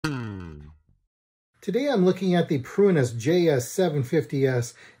Today I'm looking at the Pronus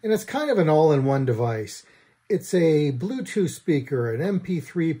J-760S, and it's kind of an all-in-one device. It's a Bluetooth speaker, an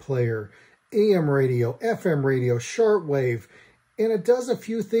MP3 player, AM radio, FM radio, shortwave, and it does a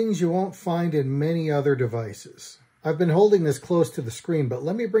few things you won't find in many other devices. I've been holding this close to the screen, but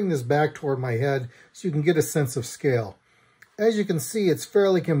let me bring this back toward my head so you can get a sense of scale. As you can see, it's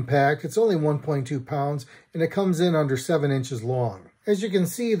fairly compact. It's only 1.2 pounds, and it comes in under 7 inches long. As you can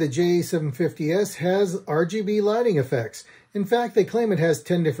see, the J750S has RGB lighting effects. In fact, they claim it has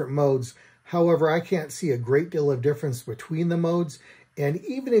 10 different modes. However, I can't see a great deal of difference between the modes, and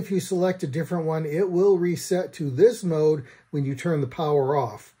even if you select a different one, it will reset to this mode when you turn the power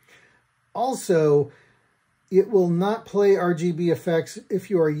off. Also, it will not play RGB effects if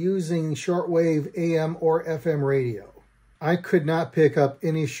you are using shortwave AM or FM radio. I could not pick up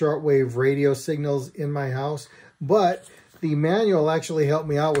any shortwave radio signals in my house, but the manual actually helped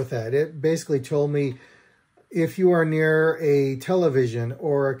me out with that. It basically told me if you are near a television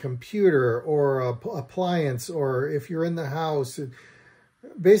or a computer or an appliance, or if you're in the house,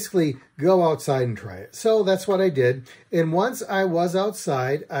 basically go outside and try it. So that's what I did. And once I was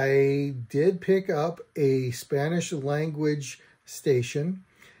outside, I did pick up a Spanish language station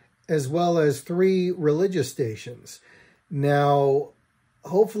as well as 3 religious stations. Now,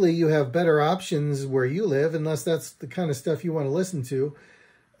 hopefully you have better options where you live, unless that's the kind of stuff you want to listen to.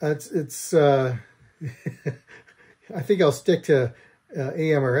 I think I'll stick to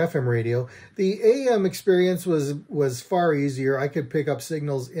AM or FM radio. The AM experience was far easier. I could pick up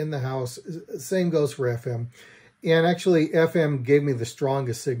signals in the house. Same goes for FM. And actually, FM gave me the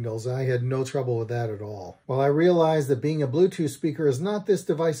strongest signals. I had no trouble with that at all. While I realize that being a Bluetooth speaker is not this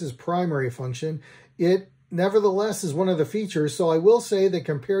device's primary function, it nevertheless is one of the features, so I will say that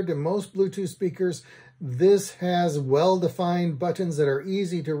compared to most Bluetooth speakers, this has well-defined buttons that are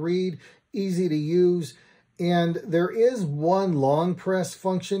easy to read, easy to use, and there is one long press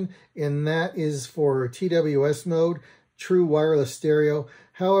function, and that is for TWS mode, true wireless stereo.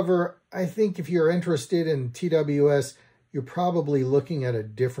 However, I think if you're interested in TWS, you're probably looking at a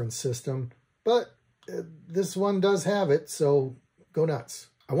different system, but this one does have it, so go nuts.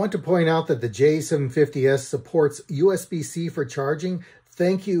 I want to point out that the J750S supports USB-C for charging.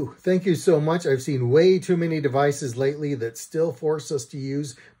 Thank you so much. I've seen way too many devices lately that still force us to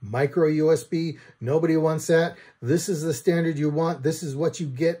use micro USB. Nobody wants that. This is the standard you want. This is what you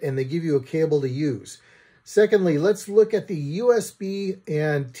get, and they give you a cable to use. Secondly, let's look at the USB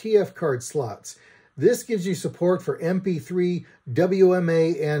and TF card slots. This gives you support for MP3,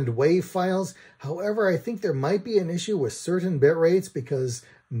 WMA, and WAV files. However, I think there might be an issue with certain bit rates because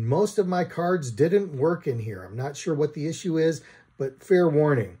most of my cards didn't work in here. I'm not sure what the issue is, but fair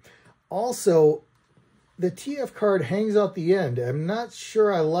warning. Also, the TF card hangs out the end. I'm not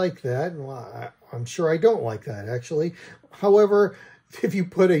sure I like that. Well, I'm sure I don't like that, actually. However, if you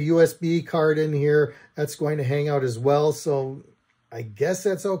put a USB card in here, that's going to hang out as well, so I guess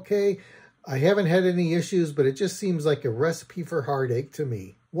that's okay. I haven't had any issues, but it just seems like a recipe for heartache to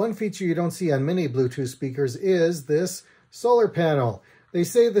me. One feature you don't see on many Bluetooth speakers is this solar panel. They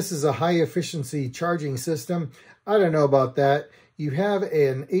say this is a high-efficiency charging system. I don't know about that. You have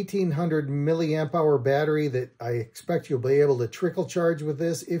an 1800 milliamp hour battery that I expect you'll be able to trickle charge with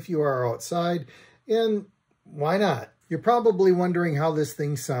this if you are outside, and why not? You're probably wondering how this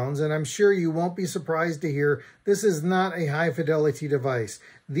thing sounds, and I'm sure you won't be surprised to hear this is not a high-fidelity device.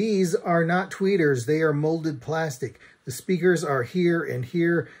 These are not tweeters. They are molded plastic. The speakers are here and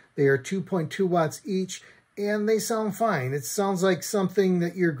here. They are 2.2 watts each, and they sound fine. It sounds like something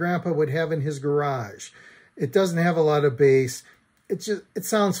that your grandpa would have in his garage. It doesn't have a lot of bass. It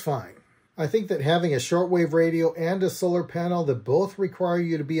sounds fine. I think that having a shortwave radio and a solar panel that both require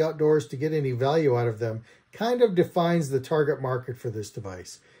you to be outdoors to get any value out of them kind of defines the target market for this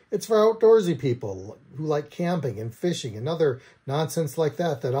device. It's for outdoorsy people who like camping and fishing and other nonsense like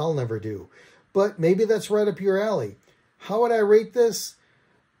that I'll never do. But maybe that's right up your alley. How would I rate this?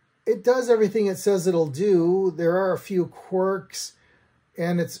 It does everything it says it'll do. There are a few quirks,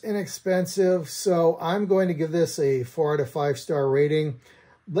 and it's inexpensive, so I'm going to give this a 4 out of 5 star rating.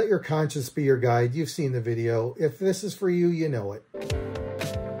 Let your conscience be your guide. You've seen the video. If this is for you, you know it.